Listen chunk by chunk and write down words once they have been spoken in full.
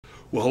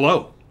Well,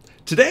 hello.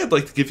 Today I'd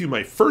like to give you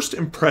my first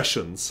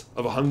impressions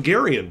of a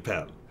Hungarian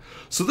pen.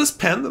 So this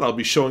pen that I'll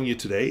be showing you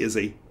today is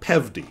a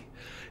Pevdi.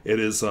 It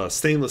is a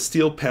stainless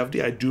steel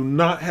Pevdi. I do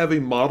not have a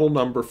model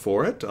number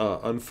for it.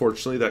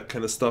 Unfortunately, that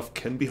kind of stuff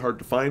can be hard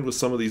to find with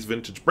some of these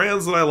vintage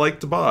brands that I like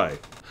to buy.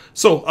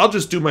 So I'll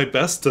just do my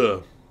best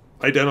to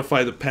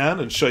identify the pen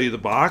and show you the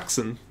box,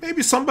 and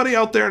maybe somebody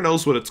out there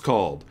knows what it's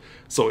called.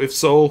 So if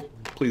so,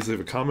 please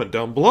leave a comment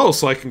down below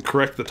so I can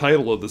correct the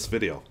title of this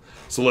video.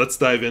 So let's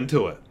dive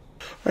into it.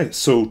 Alright,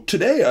 so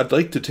today I'd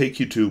like to take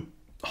you to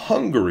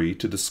Hungary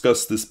to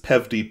discuss this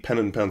Pevdi pen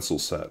and pencil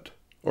set.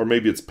 Or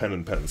maybe it's pen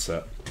and pen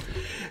set.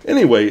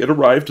 Anyway, it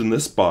arrived in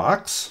this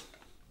box,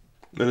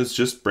 and it's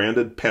just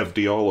branded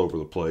Pevdi all over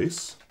the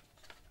place.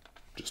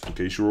 Just in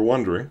case you were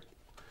wondering.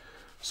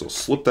 So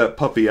slip that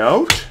puppy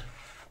out.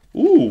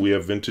 Ooh, we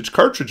have vintage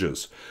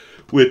cartridges,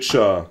 which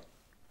I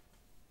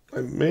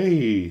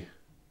may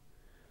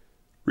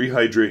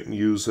rehydrate and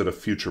use at a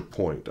future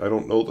point. I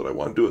don't know that I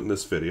want to do it in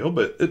this video,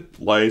 but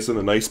it lies in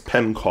a nice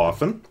pen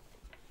coffin.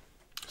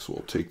 So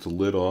we'll take the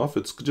lid off.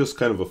 It's just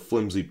kind of a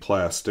flimsy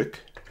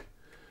plastic.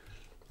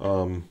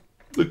 The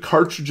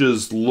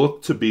cartridges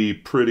look to be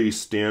pretty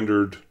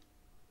standard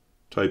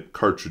type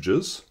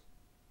cartridges.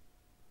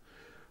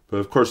 But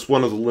of course,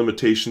 one of the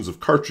limitations of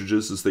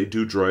cartridges is they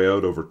do dry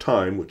out over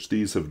time, which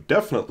these have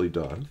definitely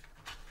done.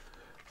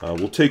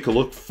 We'll take a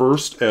look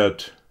first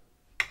at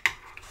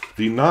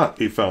the not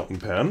a fountain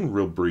pen,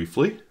 real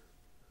briefly.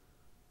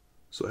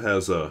 So it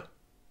has a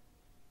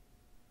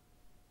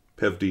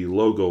Pevdi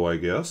logo, I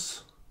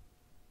guess.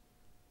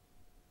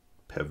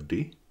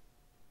 Pevdi.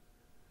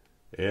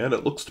 And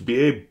it looks to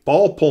be a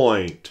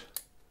ballpoint.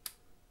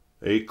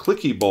 A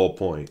clicky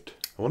ballpoint.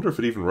 I wonder if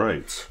it even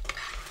writes.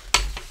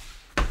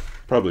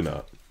 Probably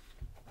not.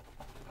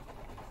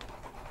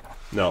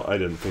 No, I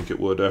didn't think it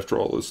would after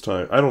all this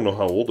time. I don't know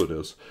how old it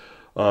is.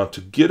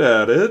 To get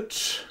at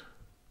it,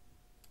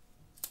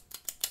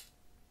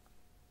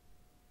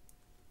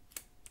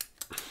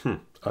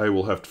 I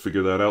will have to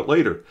figure that out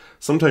later.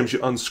 Sometimes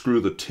you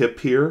unscrew the tip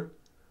here,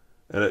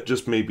 and it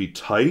just may be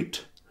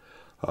tight.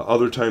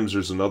 Other times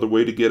there's another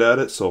way to get at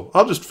it, so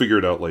I'll just figure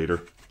it out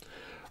later.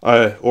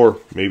 Or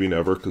maybe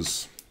never,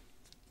 because,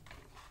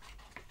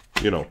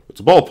 you know, it's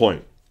a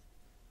ballpoint.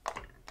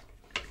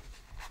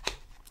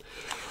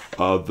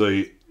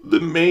 The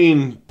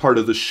main part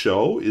of the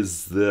show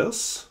is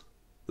this.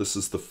 This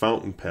is the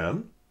fountain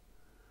pen.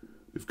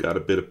 We've got a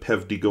bit of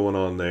Pevdi going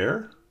on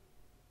there.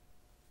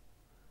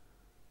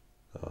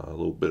 A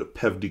little bit of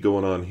Pevdi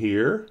going on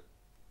here.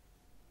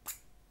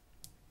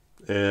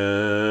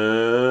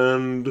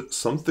 And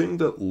something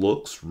that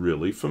looks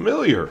really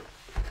familiar.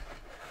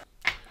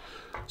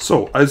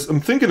 So, as I'm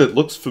thinking it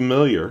looks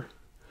familiar,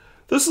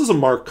 this is a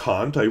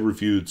Marquant I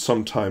reviewed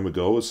some time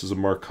ago. This is a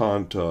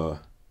Marquant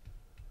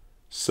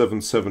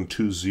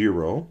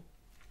 7720,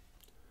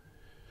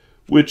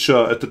 which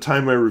at the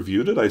time I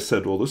reviewed it, I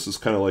said, well, this is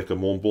kind of like a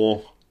Mont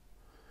Blanc.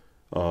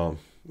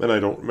 And I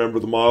don't remember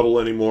the model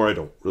anymore. I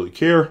don't really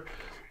care.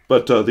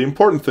 But the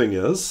important thing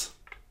is,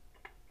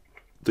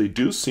 they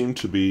do seem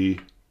to be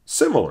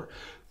similar.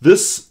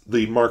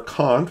 The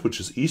Marquant,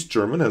 which is East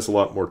German, has a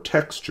lot more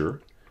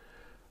texture.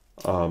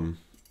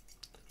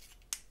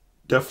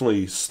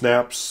 Definitely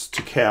snaps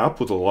to cap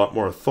with a lot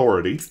more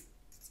authority.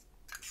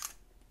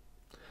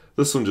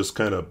 This one just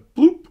kind of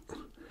bloop.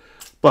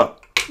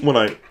 But when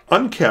I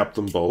uncap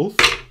them both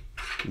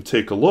and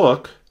take a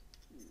look,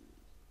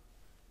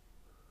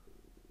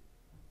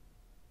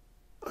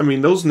 I mean,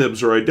 those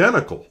nibs are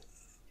identical.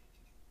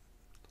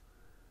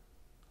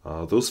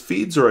 Those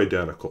feeds are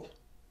identical.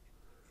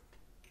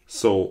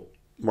 So,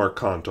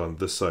 Marquant on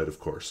this side, of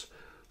course.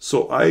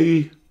 So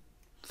I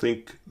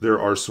think there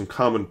are some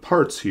common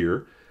parts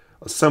here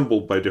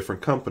assembled by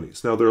different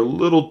companies. Now, they're a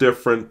little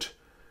different.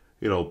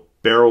 You know,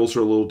 barrels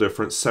are a little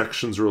different.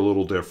 Sections are a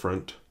little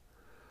different.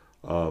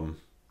 One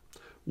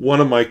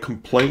of my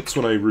complaints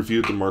when I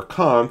reviewed the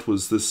Marquant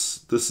was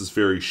this is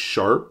very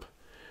sharp,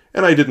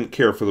 and I didn't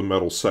care for the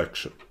metal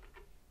section.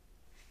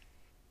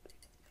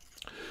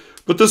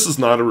 But this is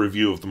not a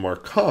review of the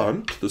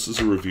Marquant. This is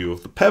a review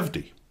of the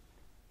Pevdi.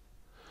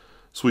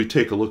 So we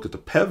take a look at the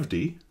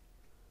Pevdi.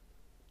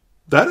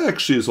 That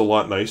actually is a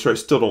lot nicer. I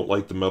still don't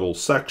like the metal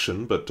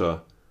section, but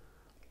a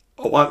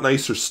lot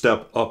nicer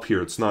step up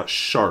here. It's not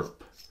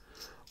sharp.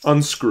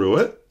 Unscrew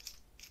it.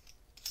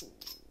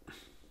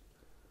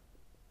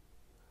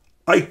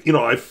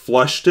 I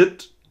flushed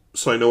it,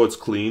 so I know it's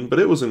clean, but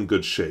it was in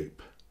good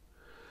shape.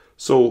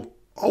 So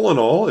all in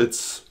all,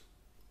 it's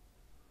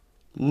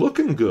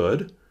looking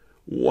good.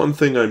 One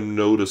thing I'm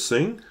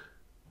noticing,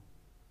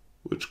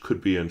 which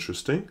could be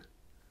interesting,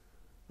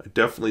 I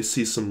definitely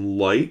see some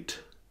light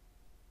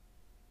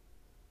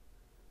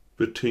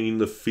between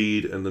the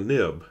feed and the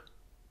nib.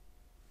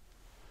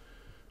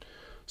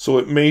 So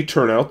it may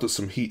turn out that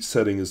some heat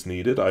setting is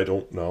needed. I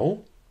don't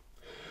know.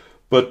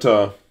 But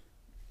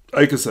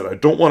like I said, I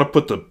don't want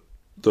to put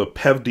the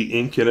Pevdi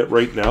ink in it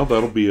right now.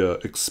 That'll be an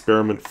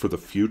experiment for the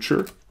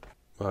future.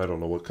 I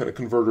don't know what kind of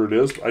converter it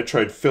is. I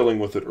tried filling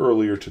with it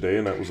earlier today,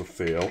 and that was a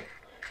fail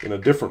in a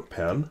different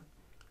pen.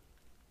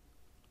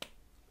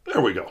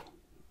 There we go.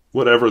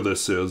 Whatever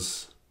this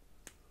is,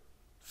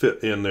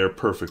 fit in there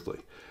perfectly.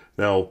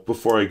 Now,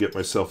 before I get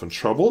myself in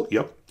trouble,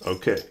 yep,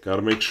 okay, got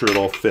to make sure it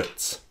all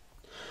fits.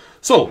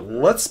 So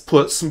let's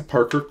put some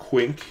Parker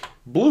Quink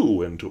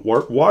blue into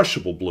it,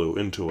 washable blue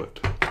into it.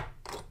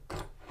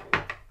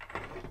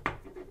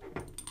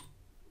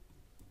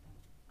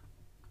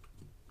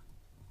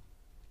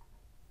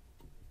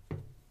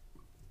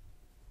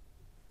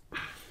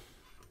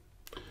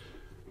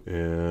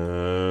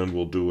 And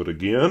we'll do it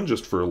again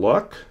just for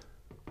luck.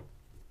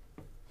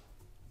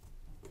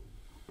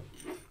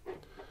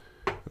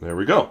 And there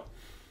we go.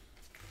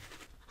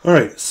 All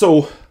right,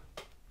 so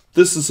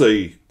this is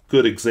a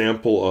good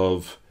example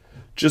of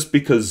just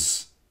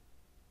because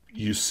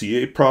you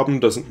see a problem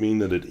doesn't mean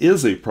that it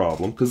is a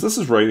problem, because this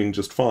is writing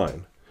just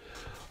fine.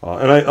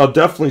 And I'll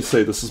definitely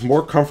say this is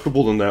more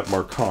comfortable than that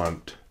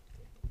Marquant.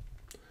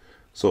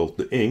 So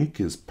the ink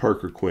is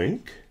Parker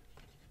Quink.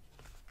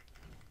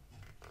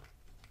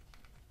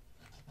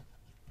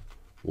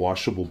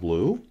 Washable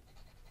blue.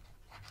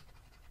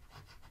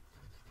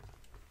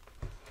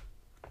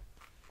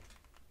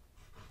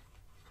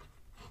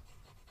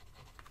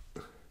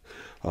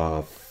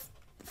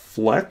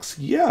 Flex,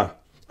 yeah.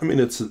 I mean,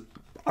 it's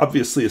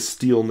obviously a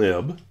steel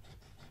nib,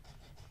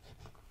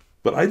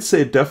 but I'd say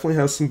it definitely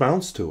has some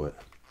bounce to it.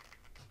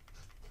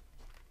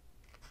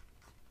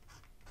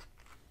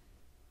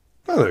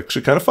 That's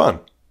actually kind of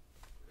fun.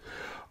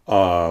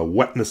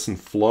 Wetness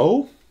and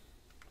flow.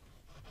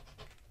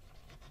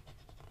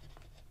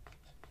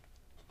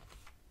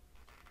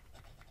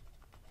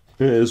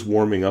 It is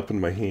warming up in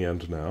my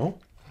hand now.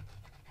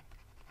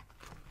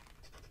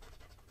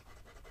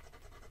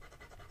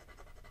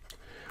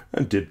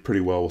 And did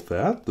pretty well with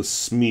that. The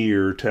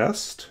smear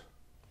test.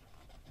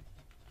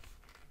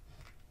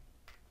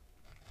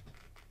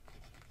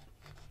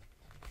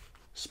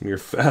 Smear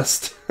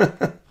fest.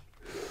 Yeah,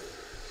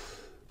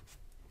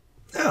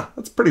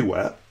 that's pretty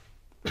wet.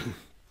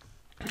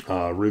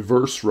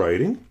 Reverse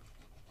writing.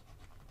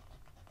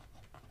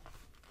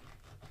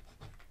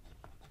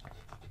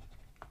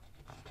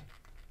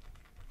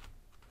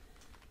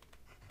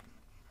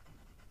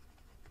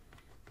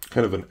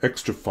 Kind of an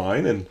extra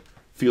fine and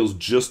feels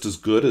just as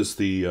good as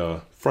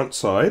the front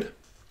side.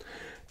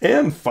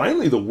 And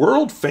finally, the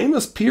world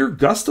famous Peer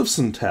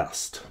Gustafson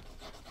test.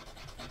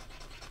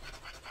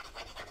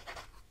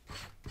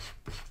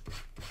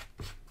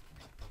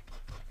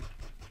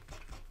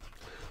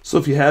 So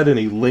if you had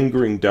any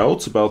lingering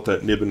doubts about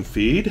that nib and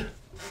feed,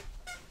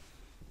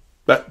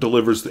 that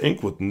delivers the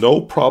ink with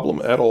no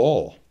problem at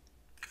all.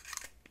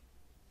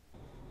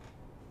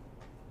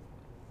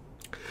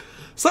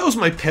 So that was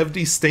my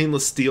Pevdi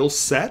stainless steel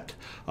set.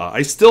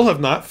 I still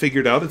have not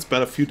figured out, it's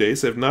been a few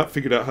days, I have not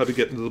figured out how to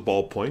get into the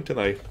ballpoint, and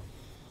I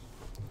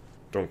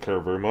don't care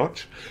very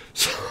much.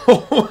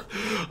 So,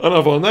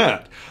 enough on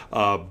that.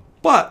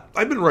 But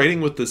I've been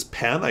writing with this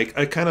pen. I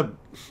kind of,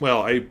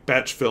 well, I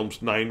batch filmed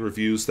 9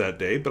 reviews that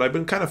day, but I've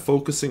been kind of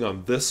focusing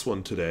on this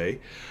one today.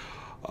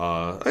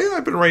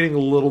 I've been writing a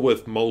little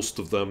with most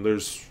of them.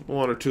 There's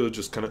one or two that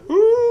just kind of,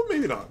 ooh,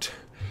 maybe not.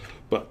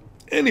 But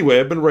anyway,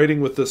 I've been writing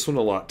with this one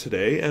a lot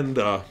today, and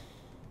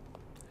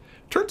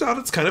turns out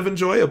it's kind of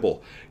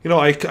enjoyable. You know,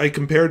 I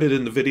compared it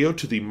in the video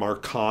to the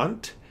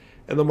Marquant,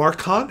 and the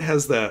Marquant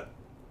has that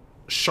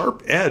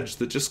sharp edge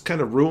that just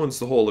kind of ruins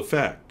the whole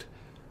effect.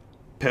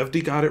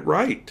 Pevdi got it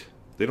right.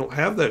 They don't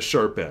have that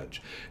sharp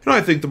edge. You know,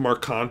 I think the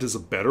Marquant is a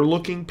better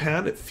looking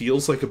pen. It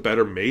feels like a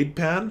better made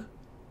pen.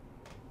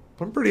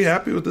 I'm pretty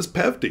happy with this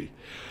Pevdi.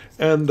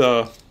 And,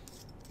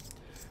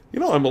 you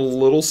know, I'm a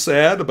little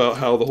sad about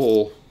how the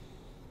whole...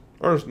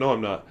 Or, no,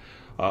 I'm not.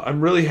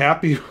 I'm really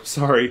happy.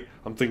 Sorry,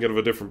 I'm thinking of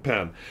a different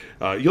pen.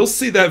 You'll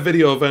see that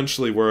video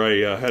eventually where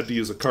I had to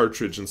use a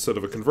cartridge instead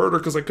of a converter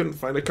because I couldn't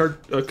find a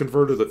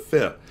converter that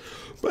fit.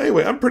 But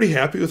anyway, I'm pretty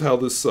happy with how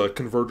this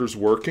converter's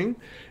working.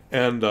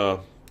 And, you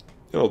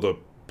know, the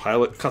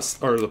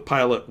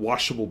Pilot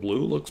washable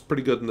blue looks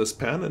pretty good in this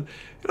pen. And,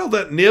 you know,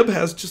 that nib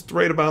has just the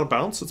right amount of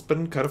bounce. It's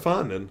been kind of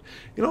fun. And,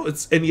 you know,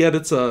 yet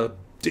it's a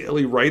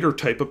daily writer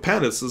type of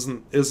pen. This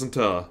isn't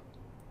a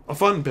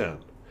fun pen.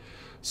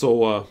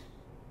 So,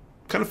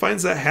 kind of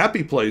finds that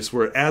happy place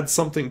where it adds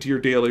something to your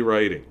daily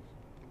writing.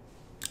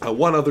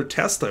 One other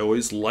test I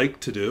always like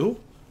to do.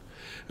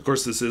 Of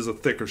course, this is a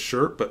thicker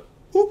shirt, but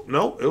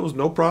no, it was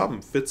no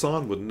problem. Fits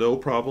on with no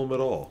problem at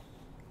all.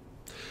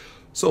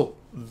 So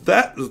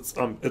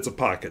it's a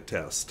pocket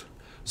test.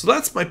 So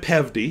that's my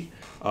Pevdi.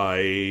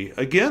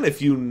 Again,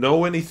 if you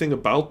know anything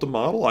about the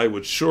model, I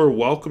would sure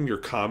welcome your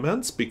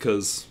comments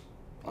because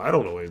I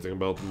don't know anything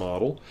about the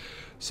model.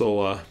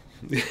 So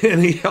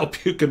any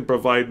help you can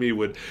provide me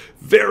would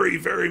very,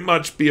 very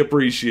much be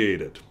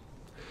appreciated.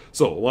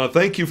 So I want to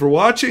thank you for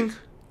watching.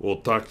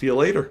 We'll talk to you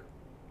later.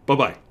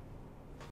 Bye-bye.